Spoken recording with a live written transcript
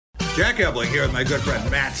Jack Ebling here with my good friend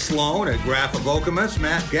Matt Sloan at Graph-Avocamus.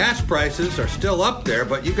 Matt, gas prices are still up there,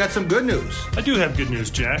 but you've got some good news. I do have good news,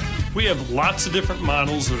 Jack. We have lots of different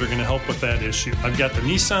models that are going to help with that issue. I've got the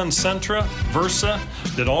Nissan Sentra, Versa,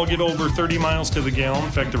 that all get over 30 miles to the gallon. In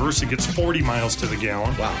fact, the Versa gets 40 miles to the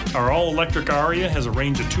gallon. Wow. Our all-electric Aria has a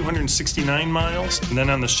range of 269 miles. And then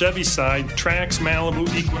on the Chevy side, Trax,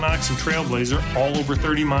 Malibu, Equinox, and Trailblazer, all over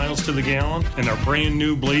 30 miles to the gallon. And our brand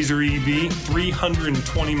new Blazer EV,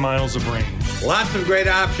 320 miles of range. Lots of great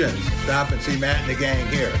options. Stop and see Matt and the gang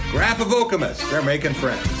here. Graph-Avocamus. They're making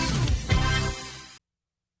friends.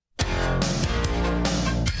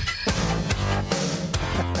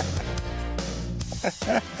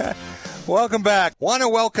 Welcome back. Want to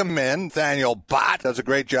welcome in Nathaniel Bott. Does a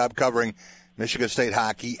great job covering Michigan State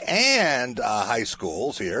hockey and high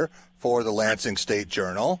schools here for the Lansing State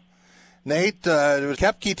Journal. Nate,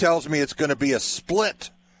 Kepke tells me it's going to be a split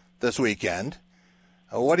this weekend.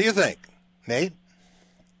 What do you think, Nate?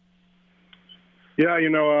 Yeah,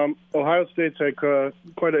 Ohio State's had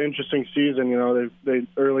quite an interesting season. They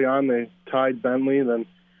early on they tied Bentley. Then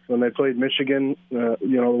when they played Michigan, the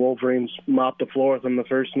Wolverines mopped the floor with them the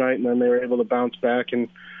first night, and then they were able to bounce back and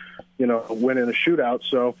win in a shootout.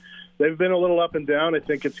 So they've been a little up and down. I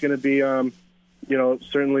think it's going to be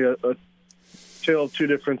certainly a tale of two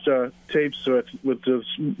different tapes with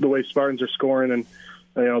the way Spartans are scoring and.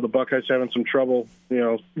 The Buckeyes having some trouble,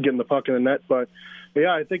 getting the puck in the net. But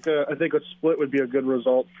yeah, I think a split would be a good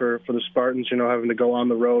result for the Spartans. Having to go on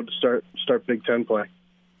the road to start Big Ten play.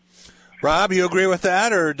 Rob, you agree with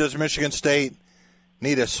that, or does Michigan State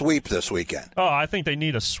need a sweep this weekend? Oh, I think they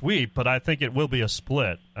need a sweep, but I think it will be a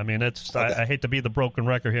split. I mean, okay. I hate to be the broken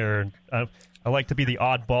record here. I like to be the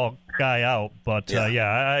oddball guy out, but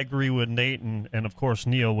I agree with Nate and of course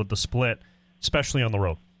Neil with the split, especially on the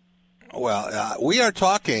road. Well, we are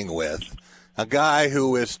talking with a guy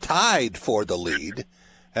who is tied for the lead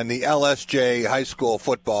in the LSJ high school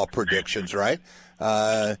football predictions, right?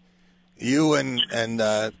 You and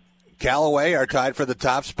Callaway are tied for the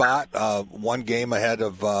top spot, one game ahead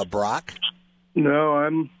of Brock. No,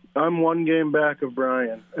 I'm one game back of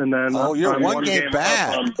Brian, and then you're I'm one game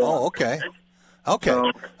back. Okay.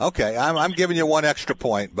 Okay. I'm giving you one extra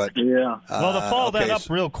point, but yeah. Well, to follow that up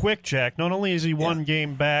real quick, Jack. Not only is he one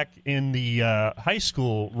game back in the high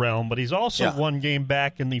school realm, but he's also one game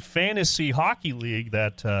back in the fantasy hockey league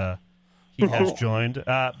that he has joined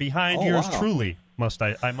behind yours truly.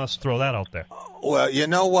 I must throw that out there. Well, you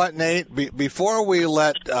know what, Nate? Before we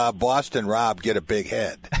let Boston Rob get a big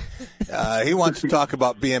head, he wants to talk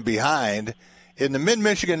about being behind in the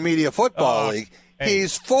Mid-Michigan Media Football League.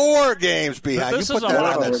 He's 4 games behind. This you put that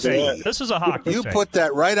on the tee. This is a hockey You put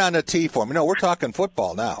that right on the tee for me. No, we're talking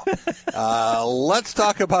football now. Let's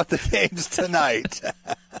talk about the games tonight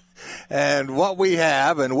and what we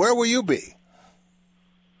have and where will you be?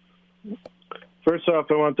 First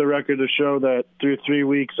off, I want the record to show that through 3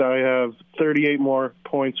 weeks I have 38 more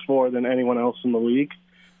points for than anyone else in the league.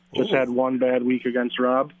 Just had one bad week against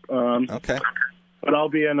Rob. Okay. But I'll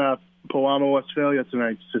be in Pewamo, Westphalia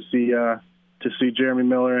tonight to see Jeremy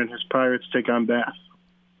Miller and his Pirates take on Bath.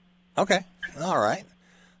 Okay. All right.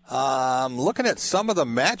 Looking at some of the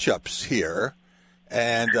matchups here,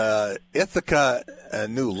 and Ithaca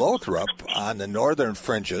and New Lothrop on the northern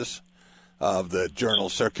fringes of the Journal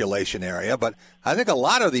circulation area, but I think a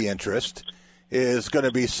lot of the interest is going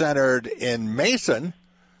to be centered in Mason,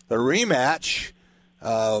 the rematch,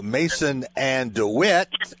 Mason and DeWitt,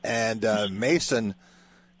 and Mason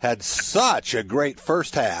had such a great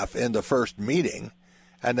first half in the first meeting,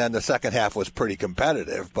 and then the second half was pretty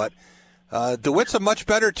competitive. But DeWitt's a much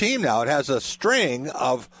better team now. It has a string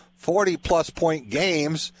of 40-plus point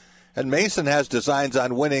games, and Mason has designs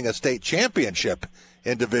on winning a state championship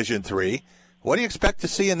in Division III. What do you expect to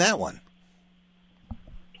see in that one?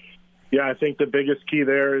 Yeah, I think the biggest key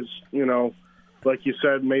there is, like you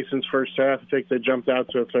said, Mason's first half, I think they jumped out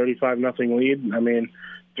to a 35-0 lead. I mean,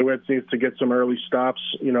 DeWitt needs to get some early stops,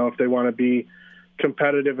 if they want to be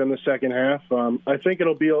competitive in the second half. I think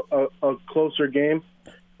it'll be a closer game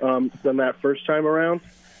than that first time around.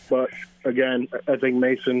 But, again, I think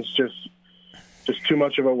Mason's just too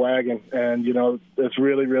much of a wagon. And, it's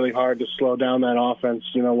really, really hard to slow down that offense,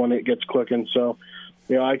 when it gets clicking. So,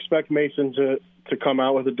 I expect Mason to come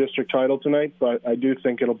out with a district title tonight, but I do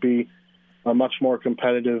think it'll be a much more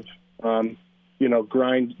competitive,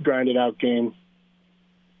 grinded out game.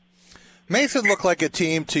 Mason looked like a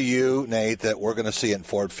team to you, Nate, that we're going to see in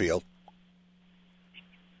Ford Field.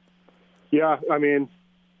 Yeah, I mean,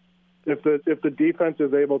 if the defense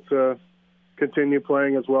is able to continue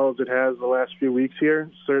playing as well as it has the last few weeks here,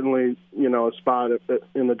 certainly, a spot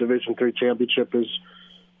in the Division III championship is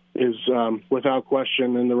is without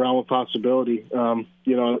question in the realm of possibility.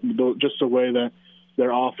 Just the way that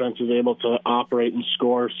their offense is able to operate and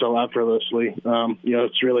score so effortlessly.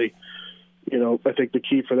 It's really, I think the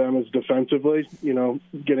key for them is defensively,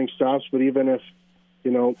 getting stops. But even if,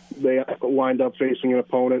 they wind up facing an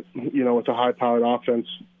opponent, with a high-powered offense,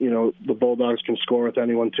 the Bulldogs can score with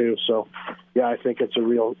anyone too. So, yeah, I think it's a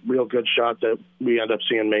real good shot that we end up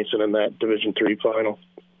seeing Mason in that Division III final.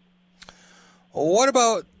 What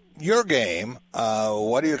about your game?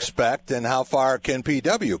 What do you expect, and how far can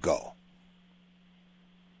PW go?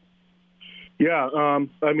 Yeah,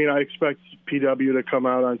 I expect PW to come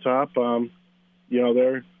out on top.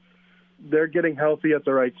 They're getting healthy at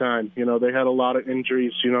the right time. They had a lot of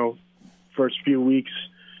injuries, first few weeks.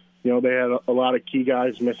 They had a lot of key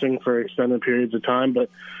guys missing for extended periods of time,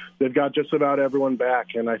 but they've got just about everyone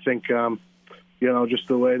back. And I think, just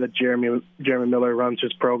the way that Jeremy Miller runs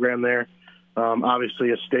his program there,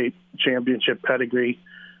 obviously a state championship pedigree,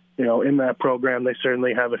 in that program, they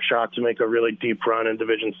certainly have a shot to make a really deep run in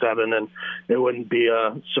Division VII, and it wouldn't be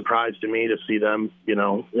a surprise to me to see them,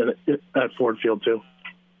 at Ford Field too.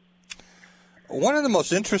 One of the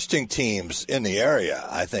most interesting teams in the area,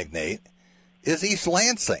 I think, Nate, is East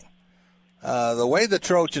Lansing. The way the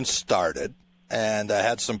Trojans started and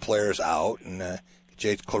had some players out, and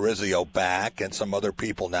Jay Clarizio back and some other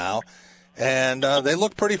people now, and they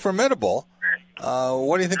look pretty formidable.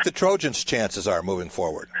 What do you think the Trojans' chances are moving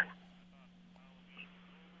forward?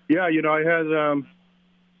 Yeah, I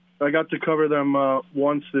got to cover them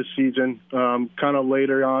once this season, kind of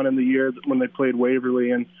later on in the year when they played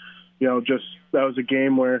Waverly, and that was a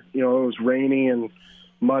game where it was rainy and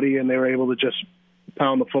muddy, and they were able to just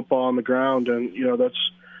pound the football on the ground, and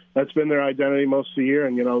that's been their identity most of the year.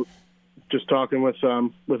 And just talking with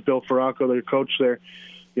Bill Farraco, their coach there,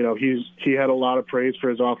 he had a lot of praise for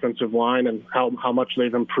his offensive line and how much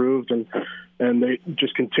they've improved, and they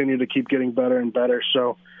just continue to keep getting better and better.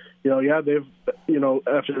 So, they've,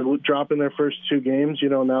 after dropping their first two games,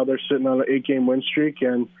 now they're sitting on an 8-game win streak,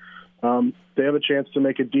 and they have a chance to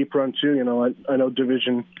make a deep run too. I know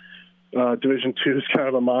Division II is kind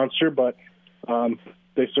of a monster, but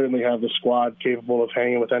they certainly have the squad capable of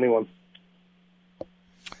hanging with anyone.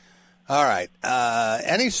 All right.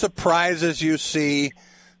 Any surprises you see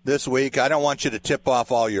this week? I don't want you to tip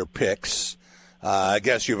off all your picks. I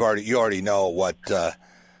guess you already know what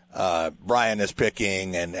Brian is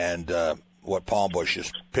picking and what Palmbush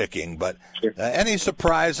is picking. But any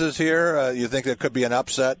surprises here? You think there could be an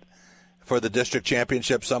upset for the district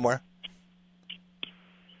championship somewhere?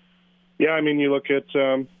 Yeah, you look at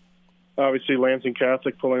obviously Lansing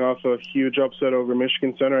Catholic pulling off a huge upset over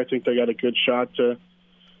Michigan Center. I think they got a good shot to,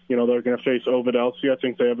 they're going to face Ovid Elsie. I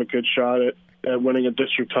think they have a good shot at winning a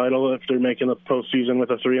district title if they're making the postseason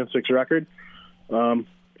with a 3-6 record. I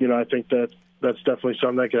think that's definitely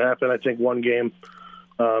something that could happen. I think one game,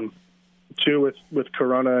 two with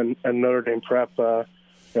Corunna and Notre Dame Prep.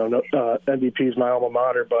 MVP is my alma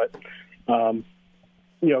mater, but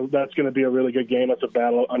that's going to be a really good game. It's a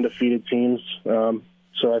battle of undefeated teams, so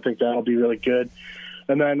I think that'll be really good.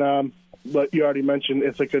 And then, but you already mentioned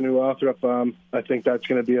Ithaca New Lothrop. I think that's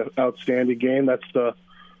going to be an outstanding game. That's the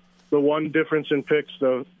one difference in picks,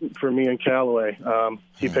 though, for me and Callaway.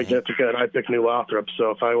 He picked Ithaca, and I picked New Lothrop.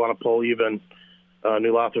 So if I want to pull even,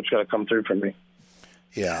 New Lothrop's got to come through for me.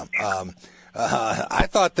 Yeah. I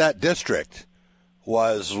thought that district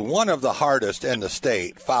was one of the hardest in the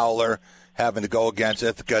state. Fowler having to go against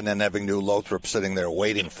Ithaca and then having New Lothrop sitting there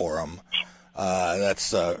waiting for him.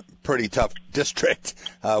 That's a pretty tough district.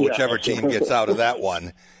 Whichever team gets out of that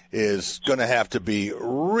one is going to have to be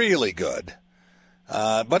really good.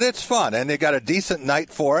 But it's fun, and they got a decent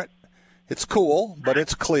night for it. It's cool, but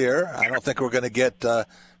it's clear. I don't think we're going to get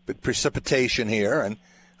big precipitation here, and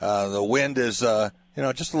the wind is just a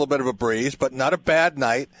little bit of a breeze, but not a bad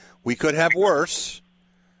night. We could have worse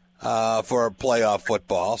for playoff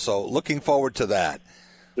football, so looking forward to that.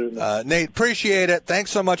 Nate, appreciate it.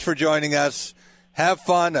 Thanks so much for joining us. Have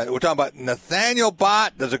fun. We're talking about Nathaniel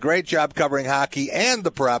Bott. Does a great job covering hockey and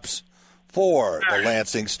the preps for the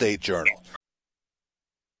Lansing State Journal.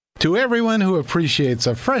 To everyone who appreciates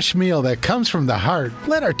a fresh meal that comes from the heart,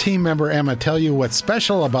 let our team member Emma tell you what's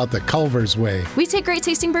special about the Culver's Way. We take great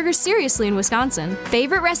tasting burgers seriously in Wisconsin.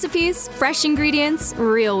 Favorite recipes, fresh ingredients,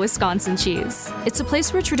 real Wisconsin cheese. It's a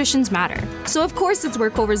place where traditions matter. So of course it's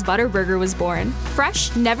where Culver's Butter Burger was born.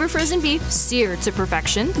 Fresh, never frozen beef, seared to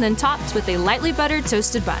perfection, then topped with a lightly buttered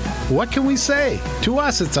toasted bun. What can we say? To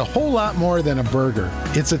us, it's a whole lot more than a burger.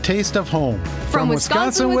 It's a taste of home. From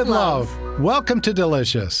Wisconsin with love. Welcome to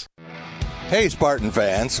Delicious. Hey, Spartan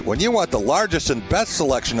fans, when you want the largest and best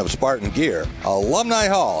selection of Spartan gear, Alumni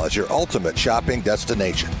Hall is your ultimate shopping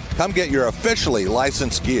destination. Come get your officially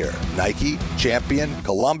licensed gear. Nike, Champion,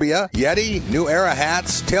 Columbia, Yeti, New Era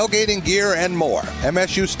hats, tailgating gear, and more.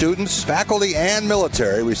 MSU students, faculty, and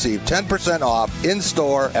military receive 10% off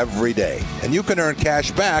in-store every day. And you can earn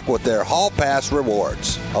cash back with their Hall Pass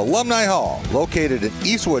rewards. Alumni Hall, located in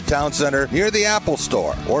Eastwood Town Center near the Apple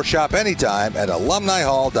Store, or shop anytime at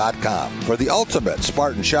alumnihall.com. For the ultimate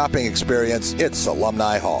Spartan shopping experience, it's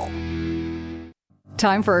Alumni Hall.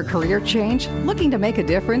 Time for a career change? Looking to make a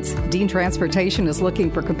difference? Dean Transportation is looking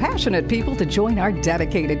for compassionate people to join our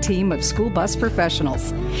dedicated team of school bus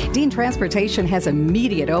professionals. Dean Transportation has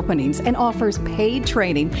immediate openings and offers paid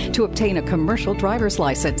training to obtain a commercial driver's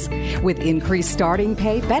license. With increased starting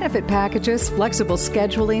pay, benefit packages, flexible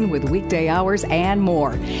scheduling with weekday hours, and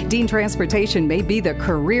more, Dean Transportation may be the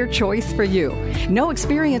career choice for you. No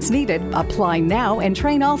experience needed. Apply now and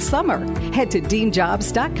train all summer. Head to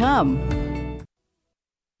deanjobs.com.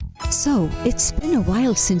 So, it's been a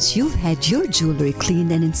while since you've had your jewelry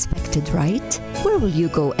cleaned and inspected, right? Where will you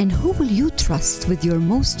go and who will you trust with your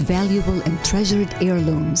most valuable and treasured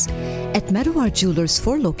heirlooms? At Meadowar Jewelers'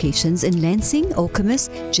 4 locations in Lansing,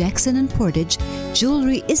 Okemos, Jackson, and Portage,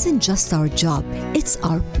 jewelry isn't just our job, it's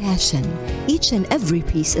our passion. Each and every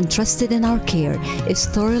piece entrusted in our care is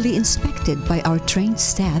thoroughly inspected by our trained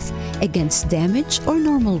staff against damage or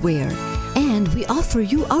normal wear. And we offer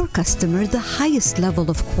you, our customer, the highest level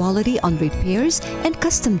of quality on repairs and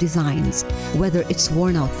custom designs. Whether it's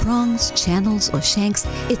worn out prongs, channels, or shanks,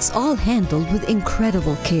 it's all handled with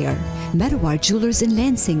incredible care. Meadowar Jewelers in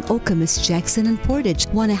Lansing, Okemos, Jackson, and Portage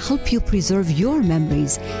want to help you preserve your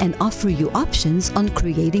memories and offer you options on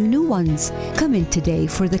creating new ones. Come in today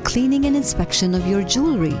for the cleaning and inspection of your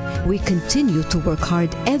jewelry. We continue to work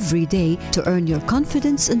hard every day to earn your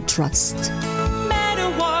confidence and trust.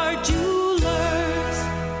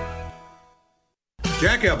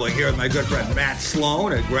 Jack Ebling here with my good friend Matt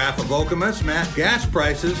Sloan at Graph of Okemos. Matt, gas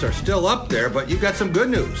prices are still up there, but you've got some good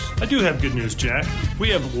news. I do have good news, Jack. We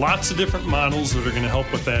have lots of different models that are going to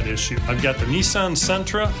help with that issue. I've got the Nissan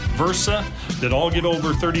Sentra, Versa, that all get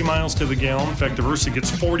over 30 miles to the gallon. In fact, the Versa gets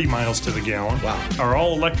 40 miles to the gallon. Wow. Our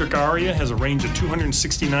all-electric Aria has a range of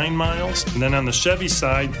 269 miles. And then on the Chevy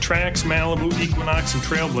side, Trax, Malibu, Equinox, and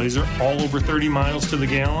Trailblazer, all over 30 miles to the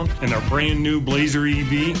gallon. And our brand new Blazer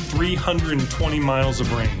EV, 320 miles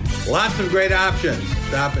of range. Lots of great options.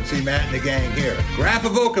 Stop and see Matt and the gang here. Graph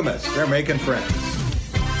of Okemos, they're making friends.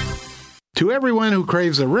 To everyone who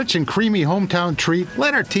craves a rich and creamy hometown treat,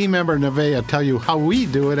 let our team member Nevaeh tell you how we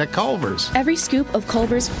do it at Culver's. Every scoop of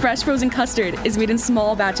Culver's fresh frozen custard is made in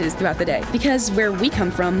small batches throughout the day. Because where we come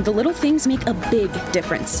from, the little things make a big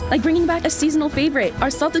difference. Like bringing back a seasonal favorite. Our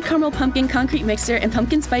salted caramel pumpkin concrete mixer and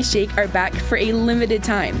pumpkin spice shake are back for a limited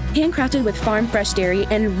time. Handcrafted with farm fresh dairy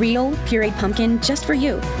and real pureed pumpkin just for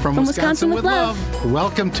you. From Wisconsin with love.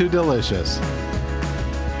 Welcome to Delicious.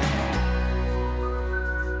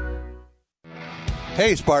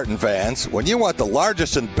 Hey, Spartan fans, when you want the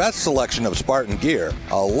largest and best selection of Spartan gear,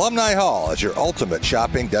 Alumni Hall is your ultimate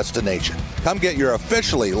shopping destination. Come get your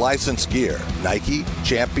officially licensed gear. Nike,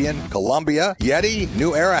 Champion, Columbia, Yeti,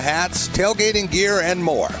 New Era hats, tailgating gear, and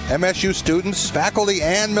more. MSU students, faculty,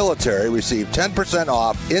 and military receive 10%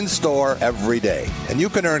 off in-store every day. And you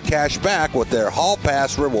can earn cash back with their Hall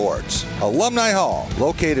Pass rewards. Alumni Hall,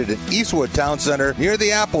 located in Eastwood Town Center near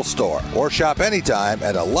the Apple Store, or shop anytime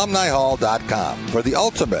at alumnihall.com. For the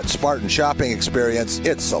ultimate Spartan shopping experience,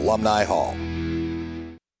 it's Alumni Hall.